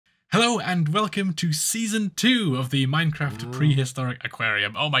Hello and welcome to Season 2 of the Minecraft Prehistoric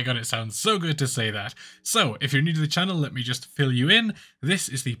Aquarium. Oh my god, it sounds so good to say that. So, if you're new to the channel, let me just fill you in. This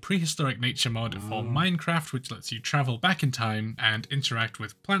is the Prehistoric Nature Mod for Minecraft, which lets you travel back in time and interact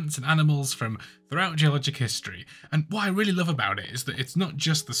with plants and animals from throughout geologic history. And what I really love about it is that it's not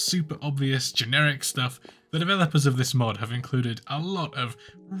just the super obvious generic stuff. The developers of this mod have included a lot of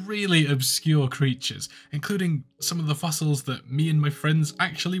really obscure creatures, including some of the fossils that me and my friends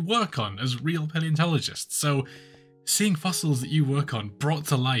actually work on as real paleontologists. So seeing fossils that you work on brought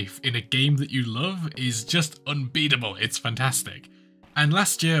to life in a game that you love is just unbeatable. It's fantastic. And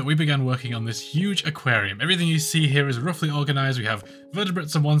last year we began working on this huge aquarium. Everything you see here is roughly organised. We have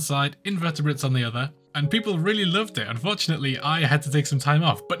vertebrates on one side, invertebrates on the other, and people really loved it. Unfortunately, I had to take some time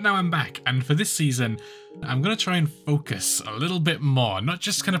off, but now I'm back, and for this season, I'm going to try and focus a little bit more, not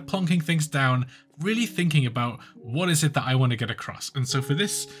just kind of plonking things down, really thinking about what is it that I want to get across. And so for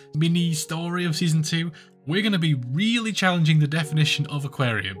this mini story of Season 2, we're going to be really challenging the definition of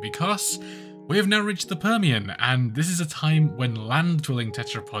aquarium, because we have now reached the Permian, and this is a time when land-dwelling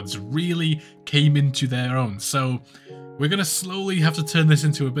tetrapods really came into their own. So we're going to slowly have to turn this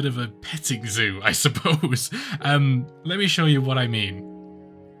into a bit of a petting zoo, I suppose. Let me show you what I mean.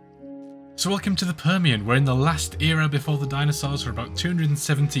 So welcome to the Permian. We're in the last era before the dinosaurs, for about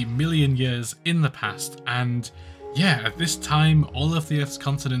 270 million years in the past, and yeah, at this time, all of the Earth's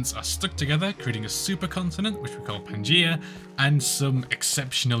continents are stuck together, creating a supercontinent, which we call Pangaea, and some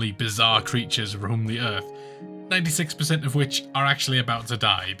exceptionally bizarre creatures roam the Earth, 96% of which are actually about to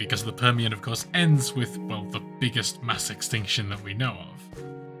die, because the Permian, of course, ends with, well, the biggest mass extinction that we know of.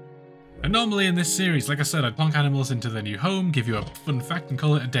 And normally in this series, like I said, I'd plonk animals into their new home, give you a fun fact and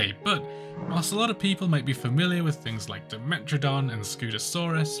call it a day, but whilst a lot of people might be familiar with things like Dimetrodon and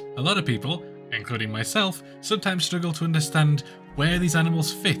Scutosaurus, a lot of people, including myself, sometimes struggle to understand where these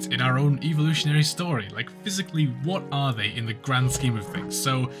animals fit in our own evolutionary story. Like, physically, what are they in the grand scheme of things?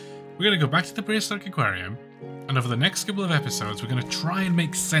 So we're going to go back to the Prehistoric Aquarium, and over the next couple of episodes, we're going to try and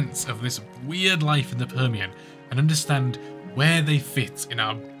make sense of this weird life in the Permian and understand where they fit in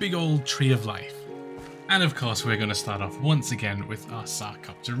our big old tree of life. And of course, we're going to start off once again with our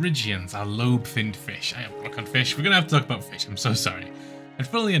Sarcopterygians, our lobe-finned fish. I don't work on fish. We're going to have to talk about fish. I'm so sorry. And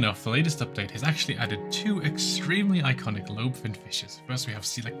funnily enough, the latest update has actually added two extremely iconic lobe-finned fishes. First we have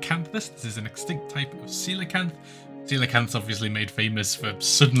Celicanthus. This is an extinct type of coelacanth. Coelacanths obviously made famous for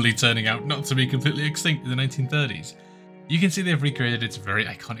suddenly turning out not to be completely extinct in the 1930s. You can see they've recreated its very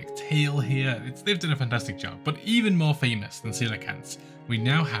iconic tail here. They've done a fantastic job, but even more famous than coelacanths, we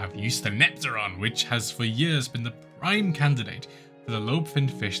now have Eustenepteron, which has for years been the prime candidate for the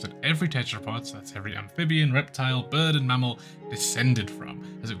lobe-finned fish that every tetrapod, so that's every amphibian, reptile, bird and mammal, descended from,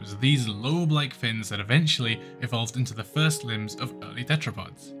 as it was these lobe-like fins that eventually evolved into the first limbs of early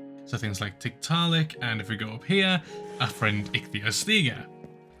tetrapods. So things like Tiktaalik, and if we go up here, our friend Ichthyostega.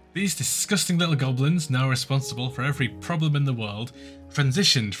 These disgusting little goblins, now responsible for every problem in the world,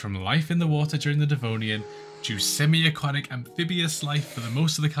 transitioned from life in the water during the Devonian to semi-aquatic amphibious life for the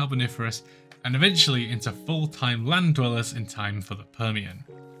most of the Carboniferous, and eventually into full-time land dwellers in time for the Permian.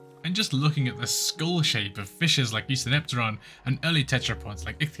 And just looking at the skull shape of fishes like Eustenepteron and early tetrapods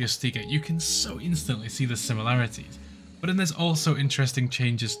like Ichthyostega, you can so instantly see the similarities. But then there's also interesting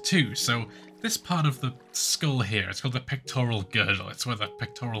changes too. So this part of the skull here, it's called the pectoral girdle. It's where the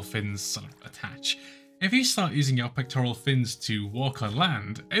pectoral fins sort of attach. If you start using your pectoral fins to walk on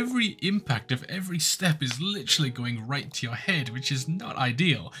land, every impact of every step is literally going right to your head, which is not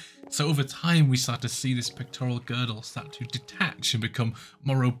ideal. So over time we start to see this pectoral girdle start to detach and become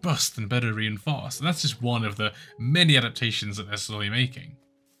more robust and better reinforced. And that's just one of the many adaptations that they're slowly making.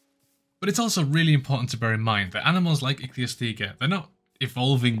 But it's also really important to bear in mind that animals like Ichthyostega, they're not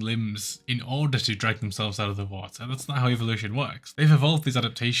evolving limbs in order to drag themselves out of the water. That's not how evolution works. They've evolved these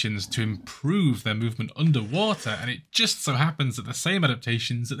adaptations to improve their movement underwater, and it just so happens that the same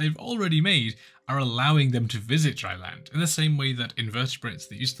adaptations that they've already made are allowing them to visit dry land, in the same way that invertebrates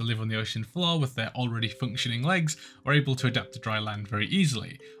that used to live on the ocean floor with their already functioning legs are able to adapt to dry land very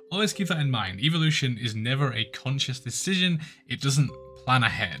easily. Always keep that in mind. Evolution is never a conscious decision. It doesn't plan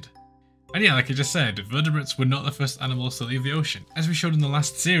ahead. And yeah, like I just said, vertebrates were not the first animals to leave the ocean. As we showed in the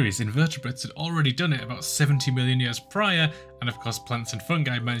last series, invertebrates had already done it about 70 million years prior, and of course plants and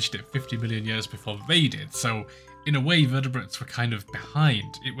fungi managed it 50 million years before they did. So in a way, vertebrates were kind of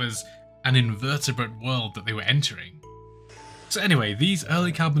behind. It was an invertebrate world that they were entering. So anyway, these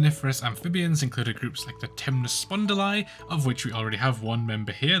early Carboniferous amphibians included groups like the Temnospondyls, of which we already have one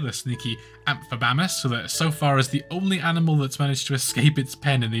member here, the sneaky Amphibians, so that so far is the only animal that's managed to escape its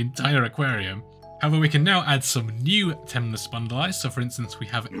pen in the entire aquarium. However, we can now add some new Temnospondyls. So for instance, we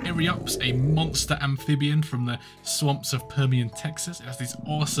have Eriops, a monster amphibian from the swamps of Permian, Texas. It has these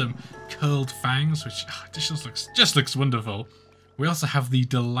awesome curled fangs, which just looks wonderful. We also have the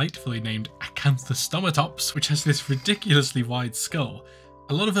delightfully named Acanthostomatops, which has this ridiculously wide skull.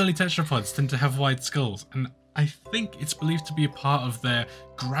 A lot of early tetrapods tend to have wide skulls, and I think it's believed to be a part of their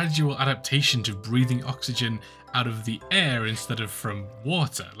gradual adaptation to breathing oxygen out of the air instead of from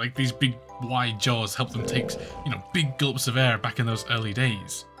water. Like these big wide jaws help them take, you know, big gulps of air back in those early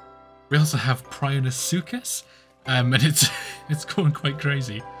days. We also have Prionosuchus, and it's going quite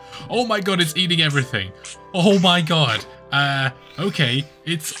crazy. Oh my god, it's eating everything. Oh my god. Okay,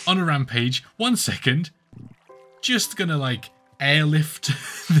 it's on a rampage. 1 second. Just gonna like airlift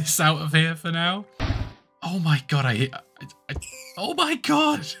this out of here for now. Oh my god, oh my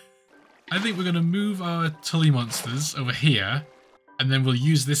god! I think we're going to move our Tully monsters over here, and then we'll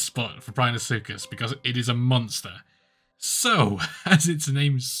use this spot for Prionosuchus because it is a monster. So, as its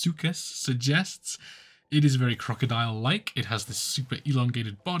name Suchus suggests, it is very crocodile-like. It has this super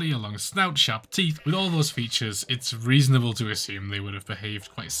elongated body, a long snout, sharp teeth. With all those features, it's reasonable to assume they would have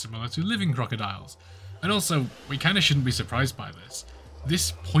behaved quite similar to living crocodiles. And also, we kind of shouldn't be surprised by this.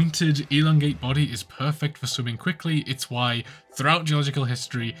 This pointed, elongate body is perfect for swimming quickly. It's why, throughout geological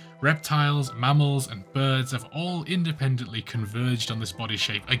history, reptiles, mammals, and birds have all independently converged on this body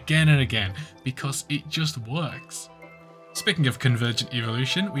shape again and again, because it just works. Speaking of convergent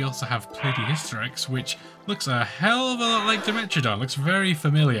evolution, we also have Prehistorics, which looks a hell of a lot like Dimetrodon, looks very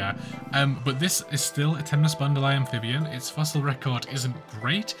familiar, but this is still a Temnospondyli amphibian. Its fossil record isn't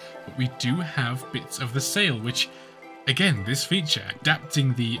great, but we do have bits of the sail, which, again, this feature,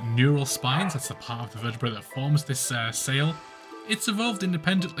 adapting the neural spines, that's the part of the vertebrate that forms this sail, it's evolved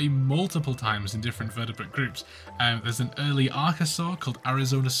independently multiple times in different vertebrate groups. There's an early archosaur called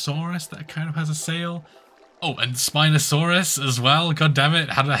Arizonosaurus that kind of has a sail. Oh, and Spinosaurus as well, god damn it,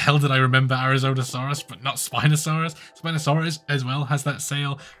 how the hell did I remember Arizonosaurus but not Spinosaurus? Spinosaurus as well has that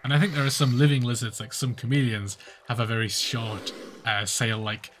sail, and I think there are some living lizards, like some chameleons, have a very short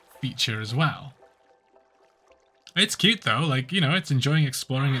sail-like feature as well. It's cute though, like, you know, it's enjoying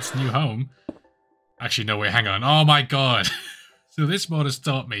exploring its new home. Actually, no, wait, hang on. Oh my god. So this mod has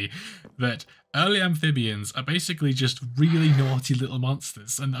taught me that early amphibians are basically just really naughty little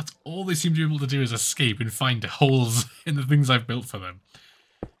monsters, and that's all they seem to be able to do is escape and find holes in the things I've built for them.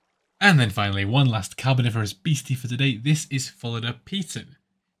 And then finally, one last carboniferous beastie for today. This is Folida Pieton.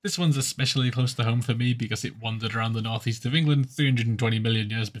 This one's especially close to home for me because it wandered around the northeast of England 320 million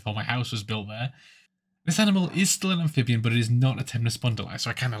years before my house was built there. This animal is still an amphibian, but it is not a Temnospondyli, so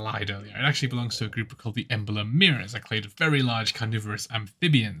I kind of lied earlier. It actually belongs to a group called the Emblemyras, a clade of very large carnivorous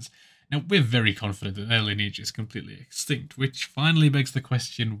amphibians. Now, we're very confident that their lineage is completely extinct, which finally begs the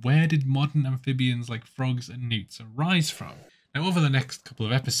question, where did modern amphibians like frogs and newts arise from? Now, over the next couple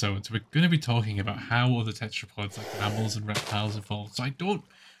of episodes, we're going to be talking about how other tetrapods like mammals and reptiles evolved, so I don't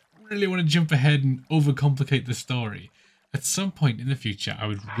really want to jump ahead and overcomplicate the story. At some point in the future, I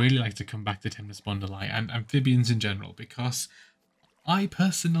would really like to come back to Temnospondyli and amphibians in general, because I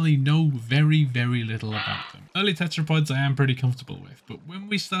personally know very, very little about them. Early tetrapods I am pretty comfortable with, but when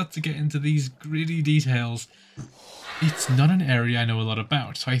we start to get into these gritty details, it's not an area I know a lot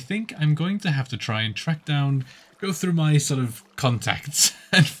about. So I think I'm going to have to try and go through my sort of contacts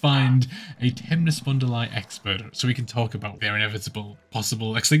and find a Temnospondyli expert so we can talk about their inevitable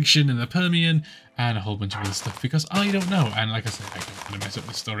possible extinction in the Permian and a whole bunch of other stuff, because I don't know, and like I said, I don't want to mess up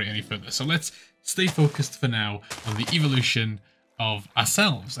the story any further. So let's stay focused for now on the evolution of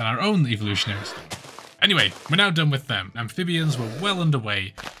ourselves and our own evolutionary story. Anyway, we're now done with them. Amphibians were well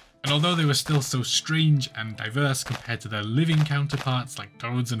underway, and although they were still so strange and diverse compared to their living counterparts like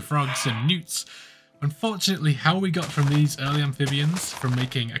toads and frogs and newts, unfortunately how we got from these early amphibians, from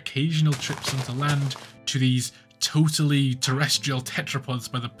making occasional trips onto land, to these totally terrestrial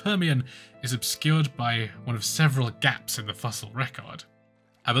tetrapods by the Permian, is obscured by one of several gaps in the fossil record.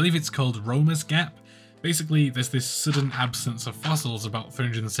 I believe it's called Romer's Gap. Basically, there's this sudden absence of fossils about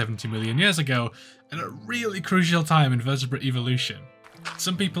 370 million years ago, at a really crucial time in vertebrate evolution.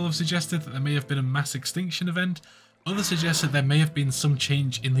 Some people have suggested that there may have been a mass extinction event. Others suggest that there may have been some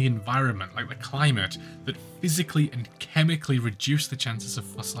change in the environment, like the climate, that physically and chemically reduced the chances of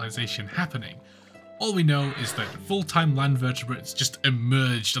fossilization happening. All we know is that full-time land vertebrates just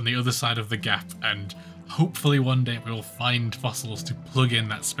emerged on the other side of the gap, and hopefully one day we will find fossils to plug in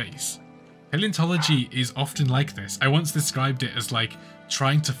that space. Palaeontology is often like this. I once described it as like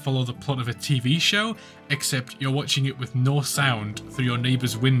trying to follow the plot of a TV show, except you're watching it with no sound through your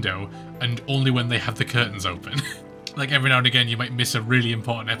neighbour's window and only when they have the curtains open. like every now and again you might miss a really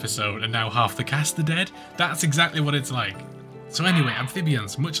important episode and now half the cast are dead. That's exactly what it's like. So anyway,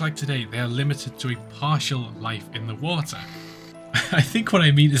 amphibians, much like today, they are limited to a partial life in the water. I think what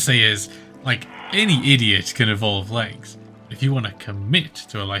I mean to say is, like, any idiot can evolve legs. If you want to commit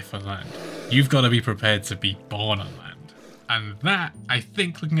to a life on land, you've got to be prepared to be born on land. And that, I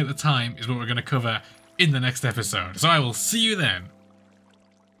think, looking at the time, is what we're going to cover in the next episode. So I will see you then.